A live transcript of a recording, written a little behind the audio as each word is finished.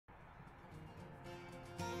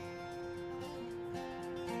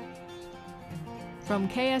From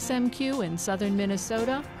KSMQ in southern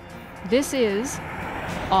Minnesota, this is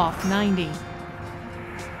Off 90.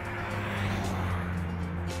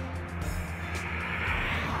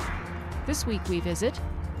 This week we visit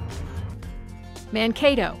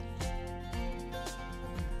Mankato,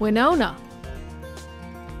 Winona,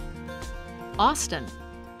 Austin.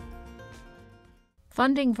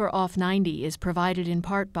 Funding for Off 90 is provided in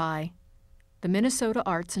part by the Minnesota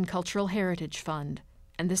Arts and Cultural Heritage Fund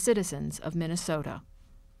and the citizens of Minnesota.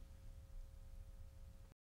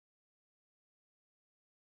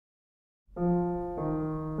 The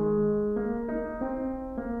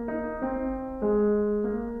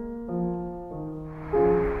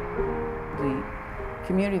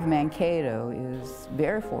community of Mankato is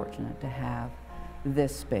very fortunate to have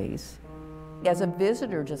this space. As a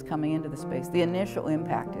visitor just coming into the space, the initial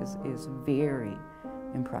impact is very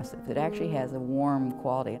impressive. It actually has a warm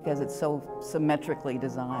quality because it's so symmetrically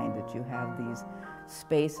designed that you have these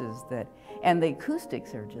spaces and the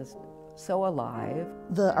acoustics are just so alive.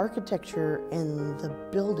 The architecture in the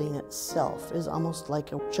building itself is almost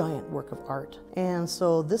like a giant work of art. And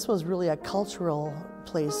so this was really a cultural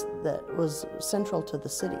place that was central to the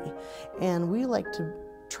city. And we like to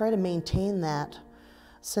try to maintain that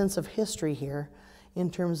sense of history here in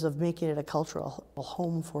terms of making it a cultural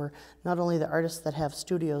home for not only the artists that have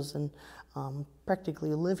studios and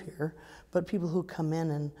practically live here, but people who come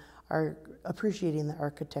in and are appreciating the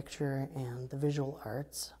architecture and the visual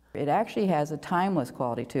arts. It actually has a timeless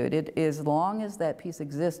quality to it. As long as that piece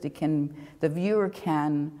exists, the viewer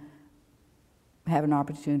can have an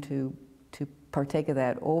opportunity to partake of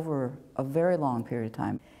that over a very long period of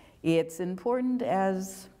time. It's important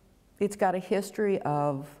as it's got a history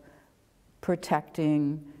of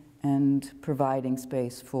protecting and providing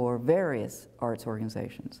space for various arts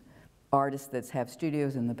organizations. Artists that have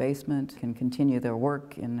studios in the basement can continue their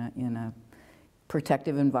work in a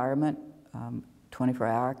protective environment,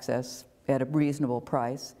 24-hour access at a reasonable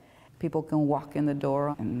price. People can walk in the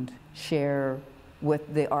door and share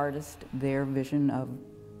with the artist their vision of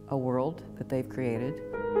a world that they've created.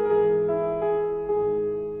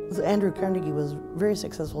 Andrew Carnegie was very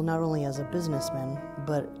successful not only as a businessman,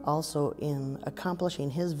 but also in accomplishing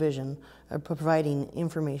his vision of providing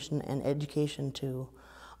information and education to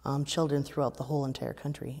children throughout the whole entire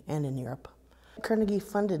country and in Europe. Carnegie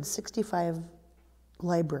funded 65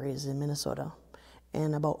 libraries in Minnesota,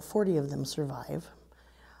 and about 40 of them survive.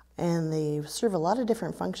 And they serve a lot of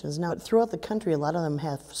different functions. Now, throughout the country, a lot of them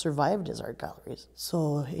have survived as art galleries.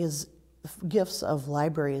 So his gifts of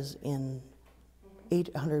libraries in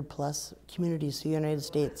 800 plus communities to the United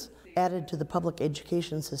States added to the public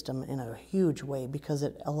education system in a huge way because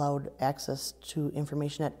it allowed access to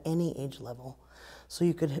information at any age level. So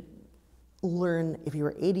you could learn, if you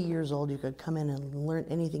were 80 years old, you could come in and learn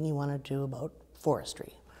anything you wanted to about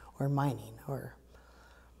forestry or mining or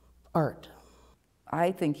art.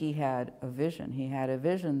 I think he had a vision. He had a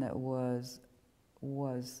vision that was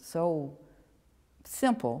so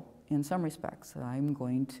simple in some respects. I'm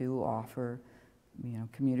going to offer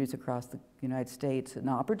communities across the United States an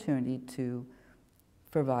opportunity to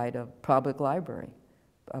provide a public library,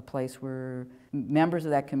 a place where members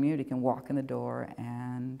of that community can walk in the door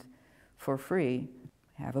and, for free,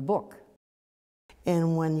 have a book.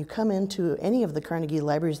 And when you come into any of the Carnegie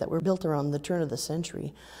libraries that were built around the turn of the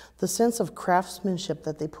century, the sense of craftsmanship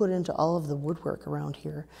that they put into all of the woodwork around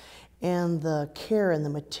here and the care and the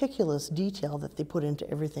meticulous detail that they put into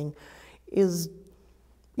everything is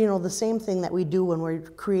the same thing that we do when we're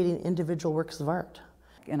creating individual works of art.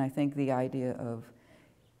 And I think the idea of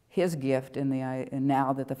his gift and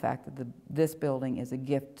now that the fact that this building is a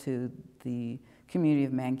gift to the community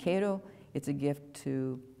of Mankato, it's a gift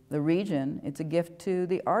to the region, it's a gift to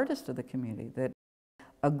the artists of the community, that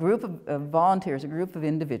a group of volunteers, a group of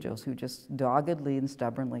individuals who just doggedly and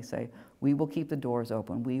stubbornly say, we will keep the doors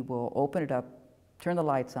open, we will open it up, turn the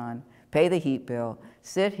lights on, pay the heat bill,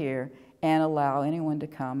 sit here and allow anyone to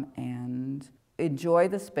come and enjoy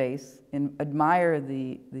the space and admire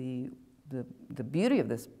the beauty of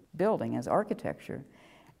this building as architecture,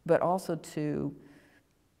 but also to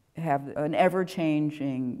have an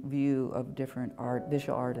ever-changing view of different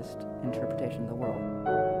visual artist interpretation of the world.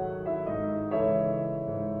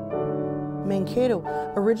 Mankato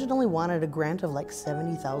originally wanted a grant of like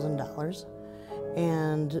 $70,000,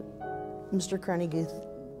 and Mr. Carnegie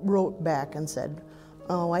wrote back and said,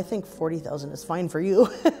 oh, I think $40,000 is fine for you.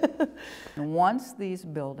 And once these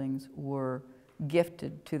buildings were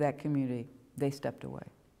gifted to that community, they stepped away.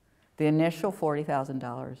 The initial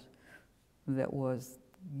 $40,000 that was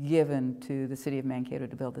given to the city of Mankato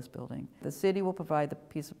to build this building, the city will provide the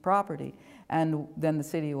piece of property, and then the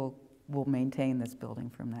city will will maintain this building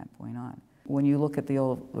from that point on. When you look at the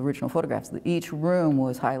old original photographs, each room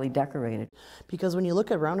was highly decorated. Because when you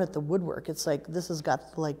look around at the woodwork, it's like this has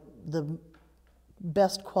got like the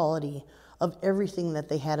best quality of everything that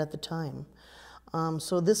they had at the time.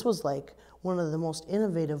 So this was like one of the most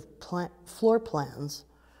innovative floor plans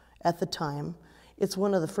at the time. It's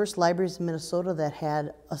one of the first libraries in Minnesota that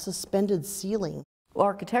had a suspended ceiling. Well,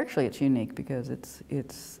 architecturally it's unique because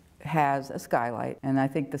it has a skylight, and I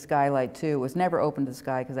think the skylight too was never open to the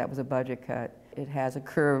sky because that was a budget cut. It has a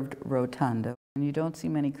curved rotunda, and you don't see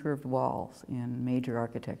many curved walls in major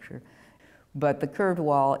architecture. But the curved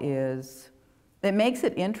wall it makes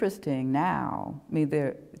it interesting now,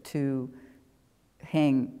 to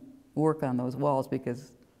hang work on those walls,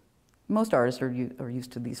 because most artists are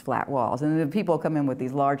used to these flat walls. And then people come in with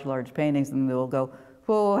these large paintings and they'll go,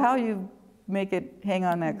 well, how do you make it hang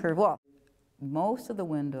on that curved wall? Most of the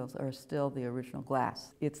windows are still the original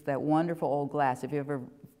glass. It's that wonderful old glass. If you've ever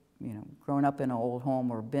grown up in an old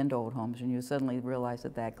home or been to old homes, and you suddenly realize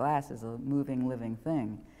that glass is a moving, living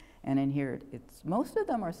thing. And in here, most of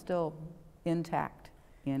them are still intact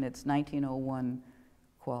in its 1901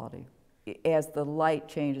 quality. As the light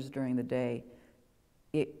changes during the day,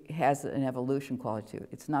 it has an evolution quality to it.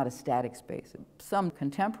 It's not a static space. Some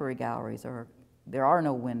contemporary galleries there are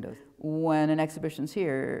no windows. When an exhibition's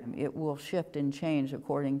here, it will shift and change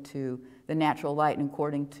according to the natural light and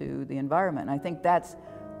according to the environment. And I think that's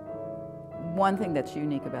one thing that's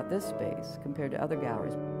unique about this space compared to other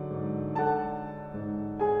galleries.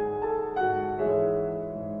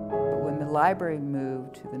 When the library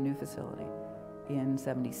moved to the new facility in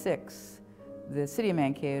 '76, the city of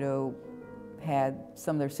Mankato had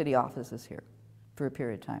some of their city offices here for a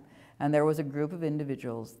period of time. And there was a group of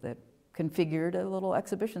individuals that configured a little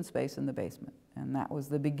exhibition space in the basement. And that was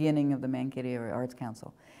the beginning of the Mankato Area Arts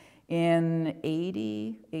Council. In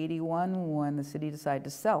 '81, when the city decided to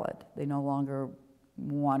sell it, they no longer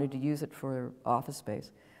wanted to use it for office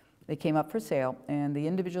space. They came up for sale, and the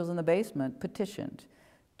individuals in the basement petitioned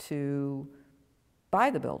to buy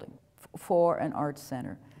the building for an arts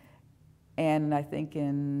center. And I think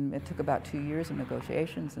it took about 2 years of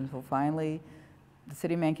negotiations until finally the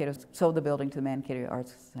city of Mankato sold the building to the Mankato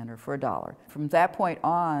Arts Center for $1. From that point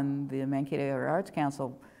on, the Mankato Area Arts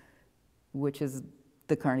Council, which is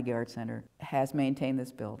the Carnegie Art Center, has maintained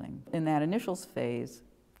this building. In that initial phase,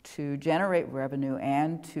 to generate revenue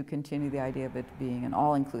and to continue the idea of it being an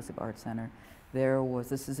all-inclusive art center, there was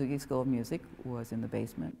the Suzuki School of Music was in the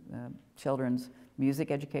basement, children's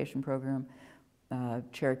music education program.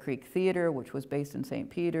 Cherry Creek Theater, which was based in St.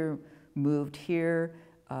 Peter, moved here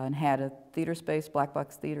and had a theater space, Black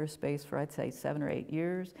Box Theater space, for I'd say 7 or 8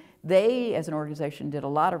 years. They, as an organization, did a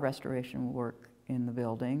lot of restoration work in the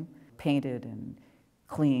building, painted and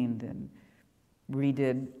cleaned and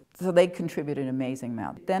redid. So they contributed an amazing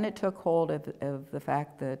amount. Then it took hold of the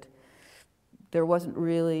fact that there wasn't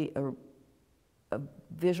really a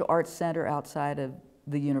visual arts center outside of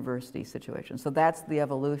the university situation. So that's the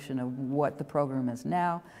evolution of what the program is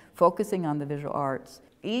now, focusing on the visual arts.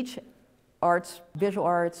 Each arts, visual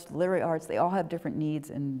arts, literary arts, they all have different needs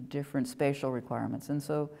and different spatial requirements. And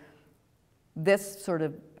so this sort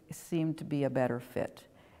of seemed to be a better fit,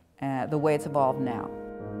 the way it's evolved now.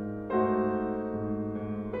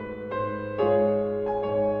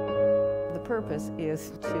 The purpose is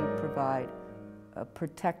to provide a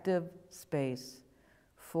protective space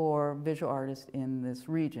for visual artists in this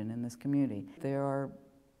region, in this community. There are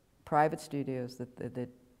private studios that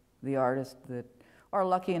the artists that are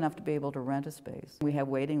lucky enough to be able to rent a space. We have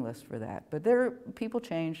waiting lists for that, but people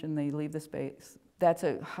change and they leave the space. That's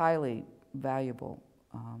a highly valuable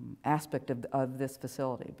aspect of this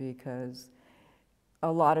facility, because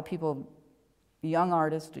a lot of people, young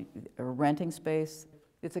artists, are renting space.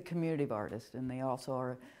 It's a community of artists, and they also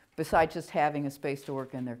are, besides just having a space to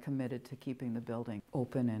work in, they're committed to keeping the building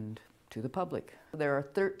open and to the public. There are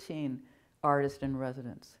 13 artists in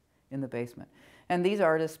residence in the basement. And these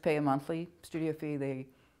artists pay a monthly studio fee.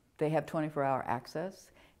 They have 24-hour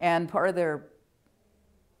access. And part of their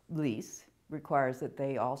lease requires that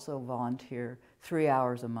they also volunteer 3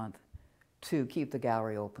 hours a month to keep the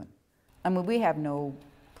gallery open. I mean, we have no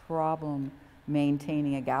problem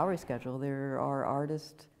maintaining a gallery schedule. There are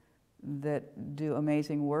artists that do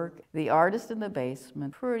amazing work. The artist in the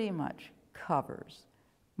basement pretty much covers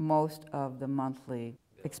most of the monthly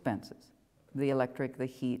expenses, the electric, the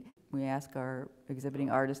heat. We ask our exhibiting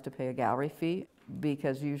artists to pay a gallery fee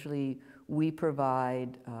because usually we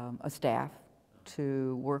provide a staff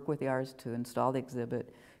to work with the artists to install the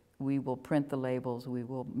exhibit. We will print the labels, we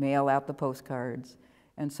will mail out the postcards,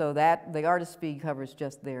 And so that, the artist fee covers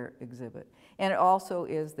just their exhibit. And it also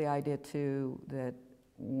is the idea too that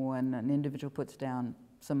when an individual puts down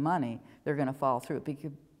some money, they're going to follow through.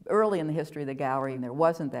 Because early in the history of the gallery, there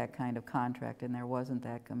wasn't that kind of contract and there wasn't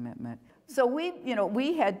that commitment. So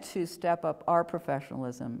we had to step up our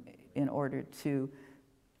professionalism in order to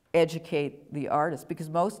educate the artists, because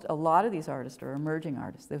a lot of these artists are emerging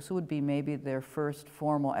artists. This would be maybe their first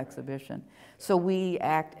formal exhibition. So we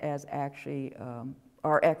act as actually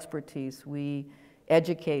our expertise. We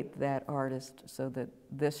educate that artist so that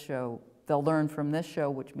this show, they'll learn from this show,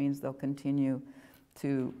 which means they'll continue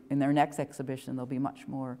to, in their next exhibition, they'll be much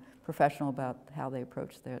more professional about how they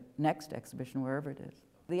approach their next exhibition, wherever it is.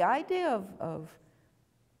 The idea of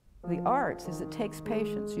the arts is it takes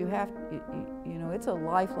patience. You have, you know, it's a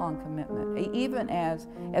lifelong commitment, even as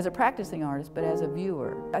a practicing artist, but as a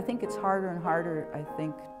viewer. I think it's harder and harder, I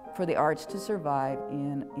think, for the arts to survive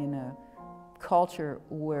in a culture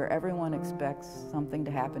where everyone expects something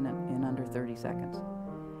to happen in under 30 seconds.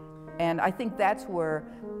 And I think that's where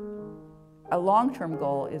a long-term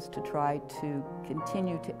goal is to try to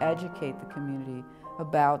continue to educate the community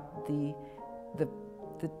about the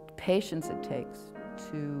patience it takes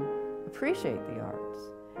to appreciate the arts.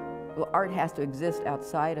 Well, art has to exist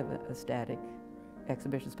outside of a static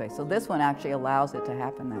exhibition space. So this one actually allows it to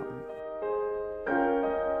happen that way.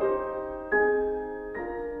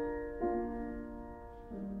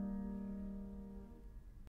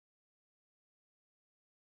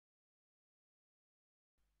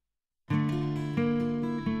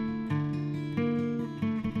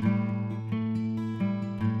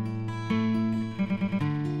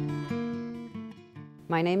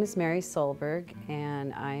 My name is Mary Solberg,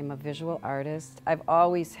 and I'm a visual artist. I've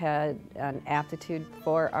always had an aptitude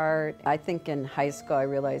for art. I think in high school I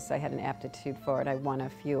realized I had an aptitude for it. I won a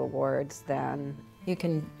few awards then. You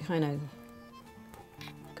can kind of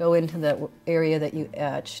go into the area that you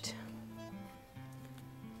etched.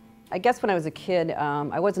 I guess when I was a kid,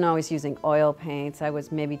 I wasn't always using oil paints. I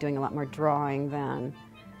was maybe doing a lot more drawing then.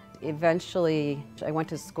 Eventually, I went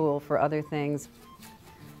to school for other things.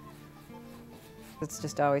 It's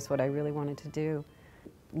just always what I really wanted to do.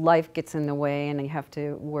 Life gets in the way and you have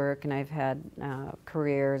to work, and I've had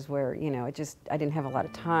careers where, you know, I didn't have a lot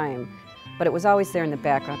of time, but it was always there in the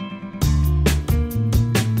background.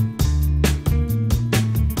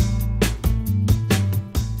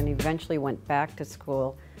 And eventually went back to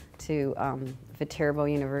school to Viterbo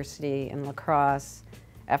University in La Crosse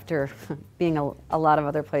after being a lot of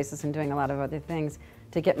other places and doing a lot of other things,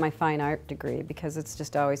 to get my fine art degree, because it's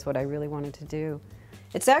just always what I really wanted to do.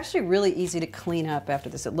 It's actually really easy to clean up after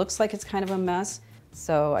this. It looks like it's kind of a mess,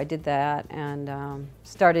 so I did that and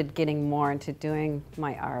started getting more into doing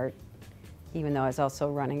my art, even though I was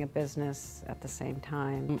also running a business at the same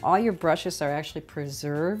time. All your brushes are actually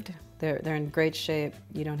preserved. They're in great shape.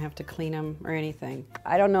 You don't have to clean them or anything.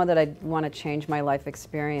 I don't know that I'd want to change my life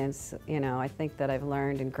experience. You know, I think that I've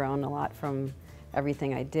learned and grown a lot from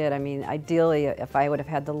everything I did. I mean, ideally, if I would have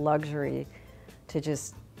had the luxury to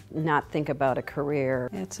just not think about a career,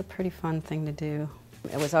 it's a pretty fun thing to do.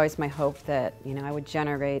 It was always my hope that, you know, I would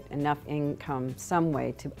generate enough income some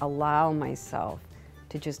way to allow myself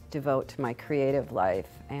to just devote to my creative life.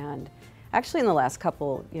 And actually in the last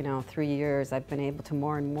couple, 3 years, I've been able to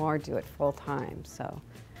more and more do it full time. So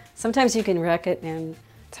sometimes you can wreck it and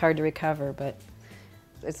it's hard to recover, but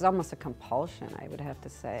it's almost a compulsion, I would have to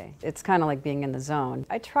say. It's kind of like being in the zone.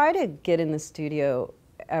 I try to get in the studio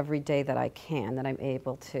every day that I can, that I'm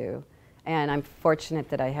able to. And I'm fortunate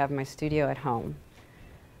that I have my studio at home.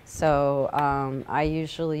 So I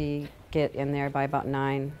usually get in there by about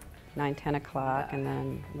 9, 10 o'clock, and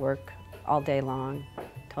then work all day long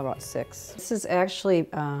till about 6. This is actually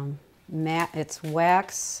matte. It's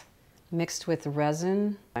wax mixed with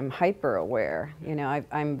resin. I'm hyper aware,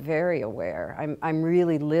 I'm very aware. I'm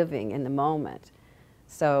really living in the moment.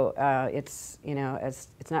 So it's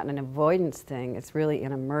not an avoidance thing, it's really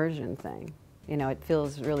an immersion thing. It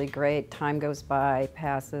feels really great, time goes by,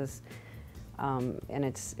 passes, and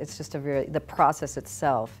it's just the process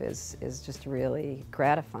itself is just really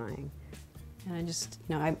gratifying. And I just,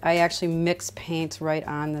 I actually mix paints right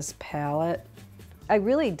on this palette. I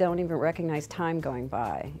really don't even recognize time going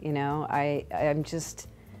by,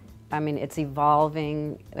 it's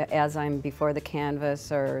evolving as I'm before the canvas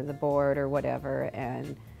or the board or whatever,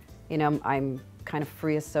 and I'm kind of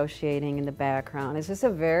free associating in the background. It's just a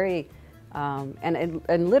very,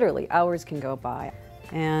 and literally hours can go by.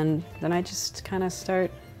 And then I just kind of start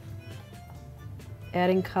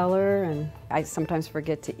adding color, and I sometimes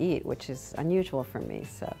forget to eat, which is unusual for me.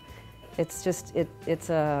 So it's just, it's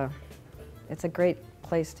a great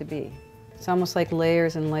place to be. It's almost like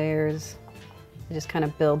layers and layers. It just kind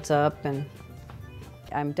of builds up, and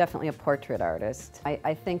I'm definitely a portrait artist.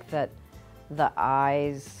 I think that the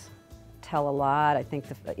eyes tell a lot. I think,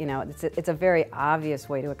 it's a very obvious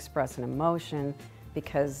way to express an emotion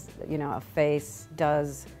because, a face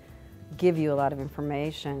does give you a lot of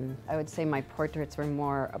information. I would say my portraits were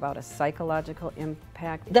more about a psychological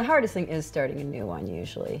impact. The hardest thing is starting a new one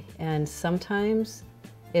usually, and sometimes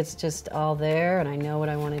it's just all there and I know what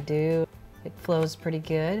I want to do. It flows pretty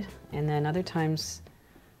good, and then other times,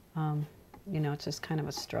 it's just kind of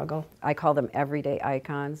a struggle. I call them everyday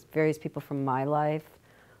icons, various people from my life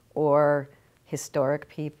or historic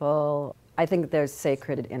people. I think there's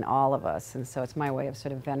sacred in all of us, and so it's my way of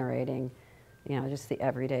sort of venerating, just the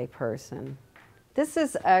everyday person. This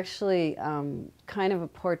is actually kind of a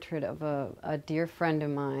portrait of a dear friend of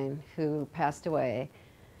mine who passed away,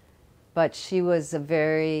 but she was a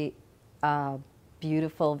very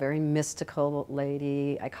beautiful, very mystical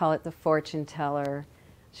lady. I call it the fortune teller.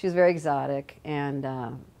 She was very exotic, and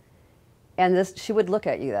she would look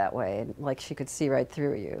at you that way, like she could see right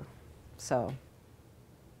through you. So,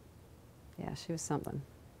 yeah, she was something.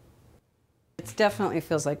 It definitely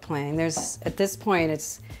feels like playing. At this point,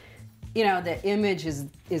 it's, the image is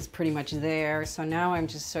pretty much there. So now I'm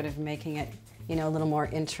just sort of making it, a little more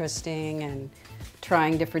interesting and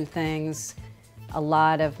trying different things. A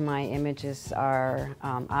lot of my images are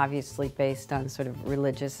obviously based on sort of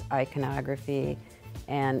religious iconography,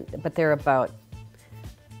 but they're about,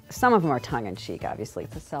 some of them are tongue-in-cheek, obviously.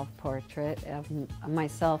 It's a self-portrait of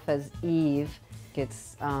myself as Eve.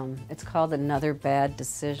 It's called Another Bad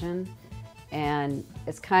Decision, and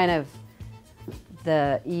it's kind of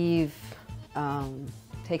the Eve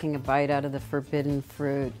taking a bite out of the forbidden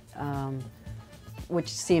fruit, which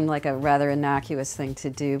seemed like a rather innocuous thing to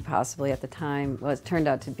do possibly at the time. Well, it turned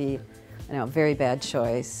out to be a very bad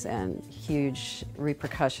choice, and huge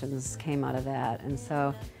repercussions came out of that. And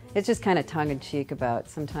so it's just kind of tongue-in-cheek about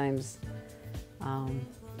sometimes,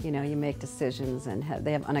 you make decisions and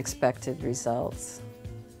they have unexpected results.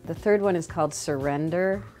 The third one is called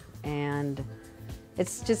Surrender, and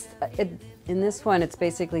it's just, in this one, it's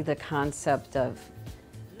basically the concept of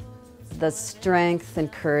the strength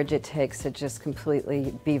and courage it takes to just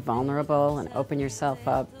completely be vulnerable and open yourself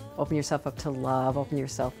up to love, open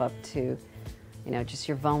yourself up to, just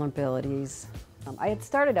your vulnerabilities. I had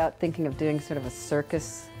started out thinking of doing sort of a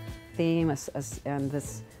circus theme, and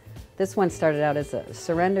this one started out as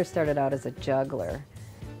Surrender started out as a juggler,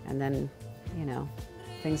 and then,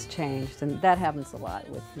 things changed, and that happens a lot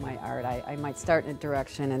with my art. I might start in a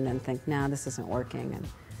direction and then think, nah, this isn't working, and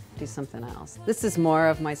do something else. This is more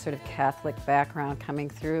of my sort of Catholic background coming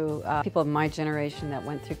through. People of my generation that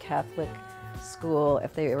went through Catholic school,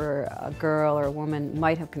 if they were a girl or a woman,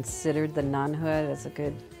 might have considered the nunhood as a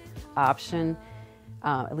good option,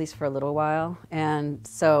 at least for a little while. And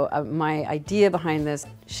so my idea behind this,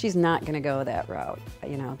 she's not going to go that route.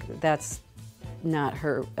 That's not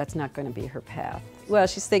going to be her path. Well,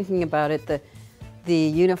 she's thinking about it. The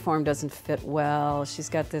uniform doesn't fit well. She's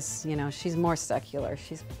got this, she's more secular.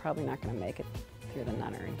 She's probably not going to make it through the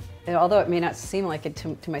nunnery. And although it may not seem like it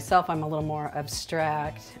to myself, I'm a little more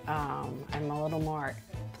abstract. I'm a little more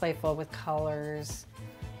playful with colors.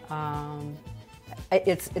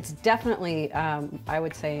 It's definitely, I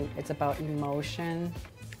would say it's about emotion.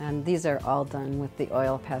 And these are all done with the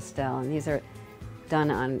oil pastel, and these are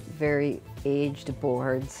done on very aged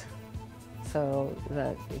boards. So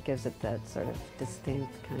that it gives it that sort of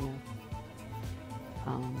distinct kind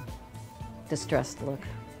of distressed look.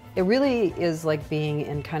 It really is like being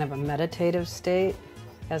in kind of a meditative state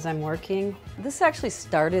as I'm working. This actually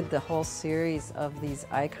started the whole series of these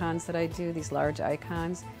icons that I do, these large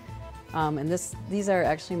icons. And these are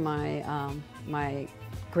actually my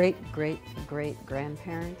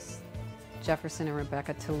great-great-great-grandparents, Jefferson and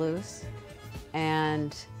Rebecca Toulouse.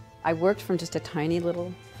 And I worked from just a tiny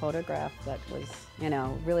little photograph that was,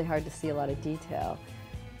 really hard to see a lot of detail.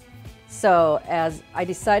 So as I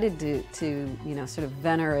decided to sort of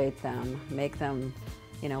venerate them, make them,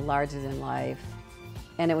 larger than life.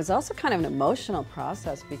 And it was also kind of an emotional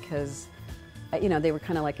process because, they were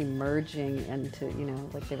kind of like emerging into,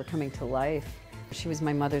 like they were coming to life. She was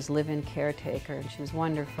my mother's live-in caretaker, and she was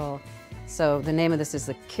wonderful. So the name of this is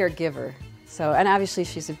The Caregiver. So, and obviously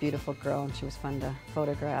she's a beautiful girl, and she was fun to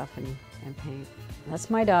photograph and paint. That's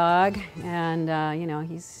my dog, and I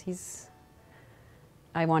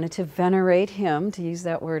wanted to venerate him, to use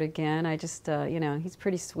that word again. I just, he's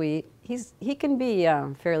pretty sweet. He can be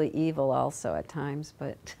fairly evil also at times,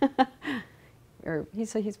 but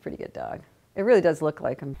he's a pretty good dog. It really does look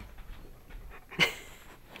like him.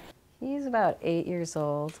 He's about 8 years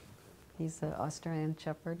old. He's an Australian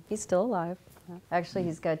Shepherd. He's still alive. Actually,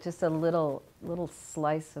 he's got just a little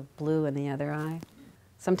slice of blue in the other eye.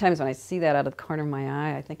 Sometimes when I see that out of the corner of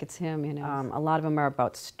my eye, I think it's him, you know. A lot of them are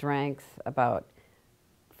about strength, about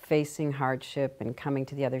facing hardship and coming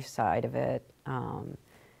to the other side of it.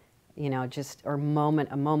 You know, just, or a moment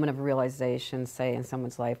of realization, say, in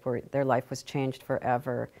someone's life where their life was changed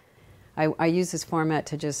forever. I use this format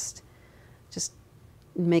to just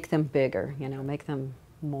make them bigger, you know, make them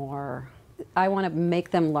more. I want to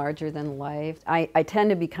make them larger than life. I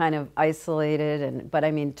tend to be kind of isolated, but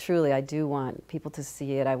I mean, truly, I do want people to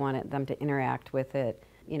see it. I want them to interact with it.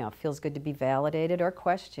 You know, it feels good to be validated or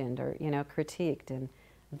questioned or, you know, critiqued, and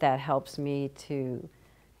that helps me to,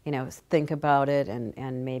 you know, think about it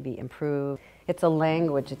and maybe improve. It's a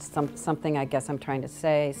language. It's something I guess I'm trying to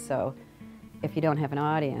say. So if you don't have an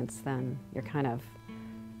audience, then you're kind of,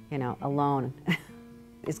 you know, alone.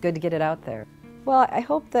 It's good to get it out there. Well, I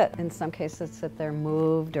hope that in some cases that they're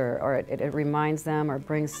moved or it reminds them or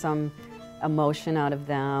brings some emotion out of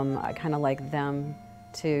them. I kind of like them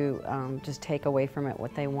to just take away from it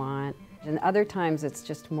what they want. And other times it's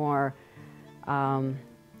just more, I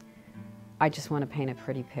just want to paint a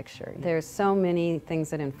pretty picture. There's so many things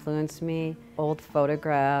that influence me. Old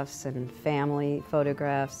photographs and family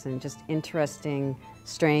photographs and just interesting,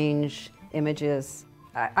 strange images.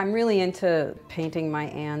 I'm really into painting my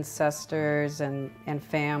ancestors and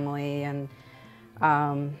family, and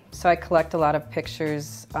so I collect a lot of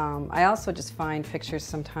pictures. I also just find pictures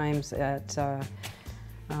sometimes at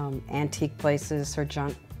antique places or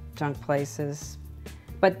junk places.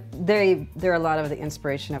 But they're a lot of the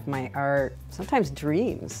inspiration of my art. Sometimes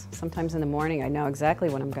dreams. Sometimes in the morning I know exactly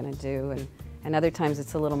what I'm going to do, and other times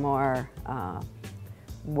it's a little more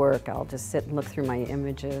work. I'll just sit and look through my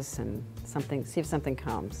images and see if something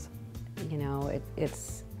comes. You know,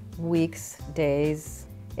 it's weeks, days.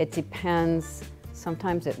 It depends.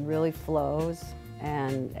 Sometimes it really flows,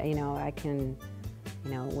 and you know, I can,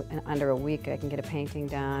 you know, in under a week I can get a painting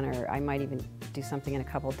done, or I might even do something in a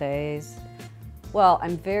couple days. Well,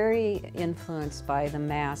 I'm very influenced by the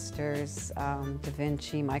masters, Da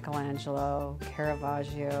Vinci, Michelangelo,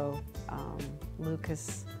 Caravaggio,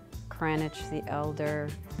 Lucas, Cranach the Elder.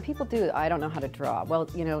 People do, I don't know how to draw. Well,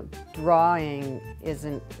 you know, drawing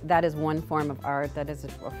that is one form of art, that is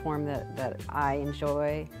a form that I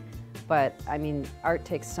enjoy. But I mean, art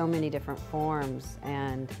takes so many different forms,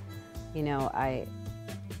 and you know, a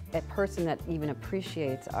person that even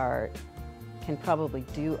appreciates art can probably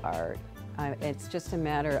do art. It's just a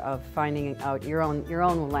matter of finding out your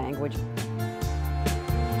own language.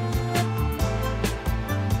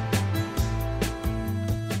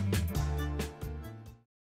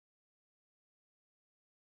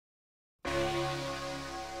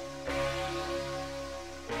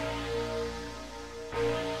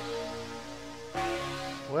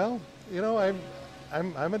 Well, you know, I'm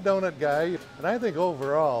a donut guy, and I think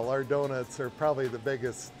overall our donuts are probably the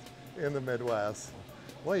biggest in the Midwest.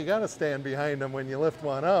 Well, you got to stand behind them when you lift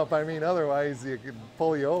one up. I mean, otherwise you could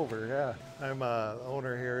pull you over, yeah. I'm a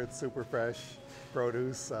owner here at Super Fresh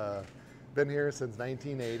Produce. Been here since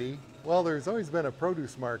 1980. Well, there's always been a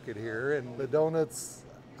produce market here, and the donuts,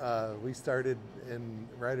 we started in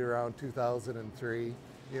right around 2003.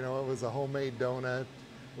 You know, it was a homemade donut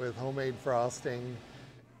with homemade frosting.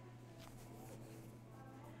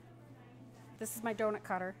 This is my donut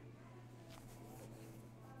cutter.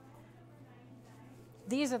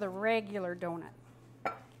 These are the regular donut.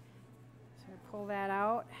 So I pull that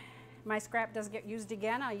out. My scrap does get used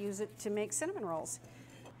again. I'll use it to make cinnamon rolls.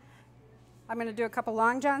 I'm going to do a couple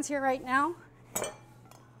long johns here right now. There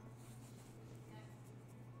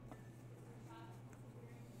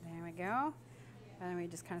we go. And then we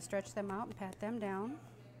just kind of stretch them out and pat them down.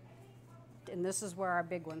 And this is where our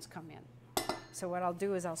big ones come in. So what I'll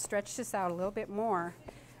do is I'll stretch this out a little bit more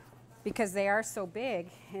because they are so big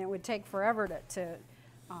and it would take forever to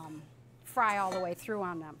fry all the way through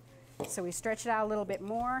on them. So we stretch it out a little bit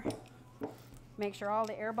more, make sure all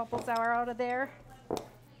the air bubbles are out of there.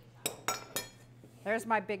 There's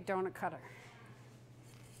my big donut cutter.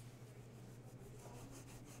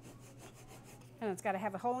 And it's got to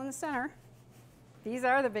have a hole in the center. These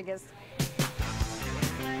are the biggest.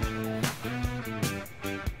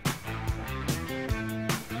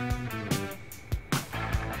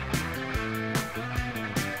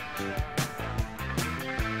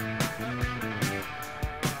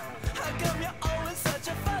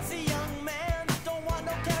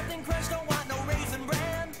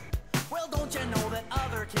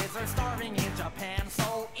 Kids are starving in Japan,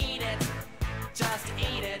 so eat it, just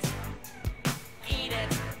eat it, eat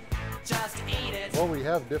it, just eat it. Well, we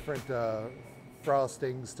have different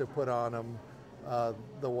frostings to put on them,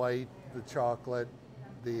 the white, the chocolate,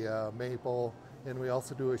 the maple, and we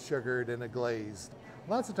also do a sugared and a glazed.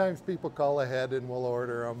 Lots of times people call ahead and we'll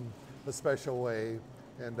order them a special way,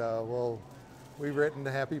 and we've written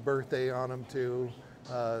a happy birthday on them too,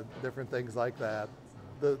 different things like that.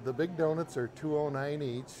 The big donuts are $2.09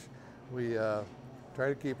 each. We try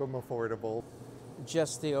to keep them affordable.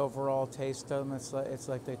 Just the overall taste of them, it's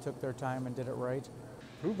like they took their time and did it right.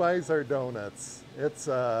 Who buys our donuts? It's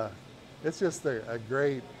just a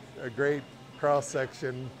great cross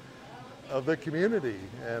section of the community,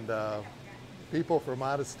 and people from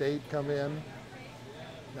out of state come in.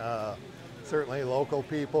 Certainly local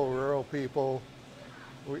people, rural people.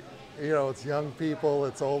 It's young people,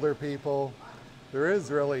 it's older people. There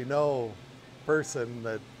is really no person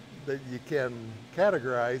that you can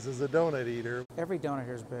categorize as a donut eater. Every donut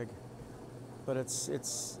here is big, but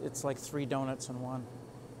it's like 3 donuts in one,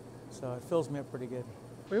 so it fills me up pretty good.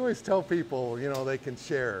 We always tell people, they can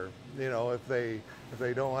share. If they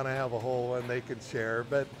don't want to have a whole one, they can share.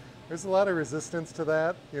 But there's a lot of resistance to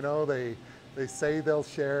that. They say they'll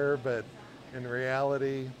share, but in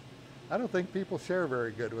reality, I don't think people share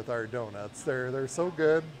very good with our donuts. They're so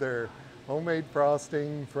good. They're homemade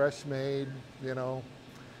frosting, fresh made,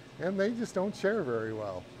 and they just don't share very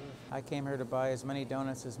well. I came here to buy as many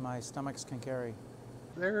donuts as my stomachs can carry.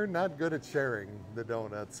 They're not good at sharing the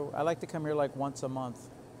donuts. I like to come here like once a month.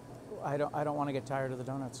 I don't want to get tired of the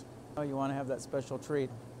donuts. Oh, you want to have that special treat.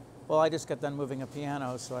 Well, I just got done moving a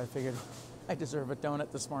piano, so I figured I deserve a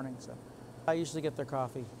donut this morning. So I usually get their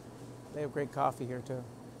coffee. They have great coffee here too.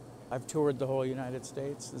 I've toured the whole United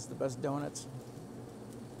States. This is the best donuts.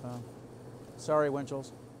 Sorry,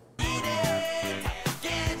 Winchell's.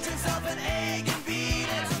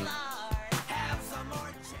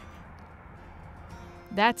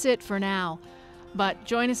 That's it for now, but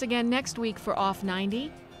join us again next week for Off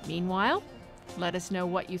 90. Meanwhile, let us know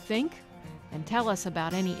what you think and tell us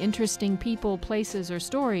about any interesting people, places, or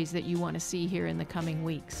stories that you want to see here in the coming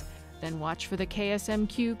weeks. Then watch for the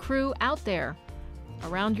KSMQ crew out there,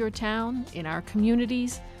 around your town, in our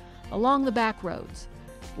communities, along the back roads.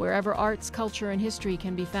 Wherever arts, culture, and history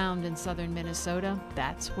can be found in southern Minnesota,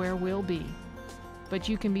 that's where we'll be. But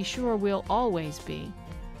you can be sure we'll always be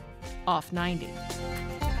Off 90.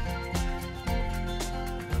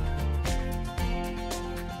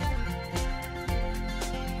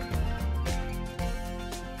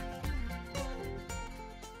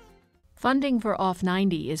 Funding for Off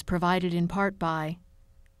 90 is provided in part by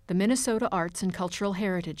the Minnesota Arts and Cultural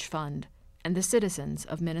Heritage Fund and the citizens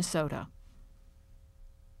of Minnesota.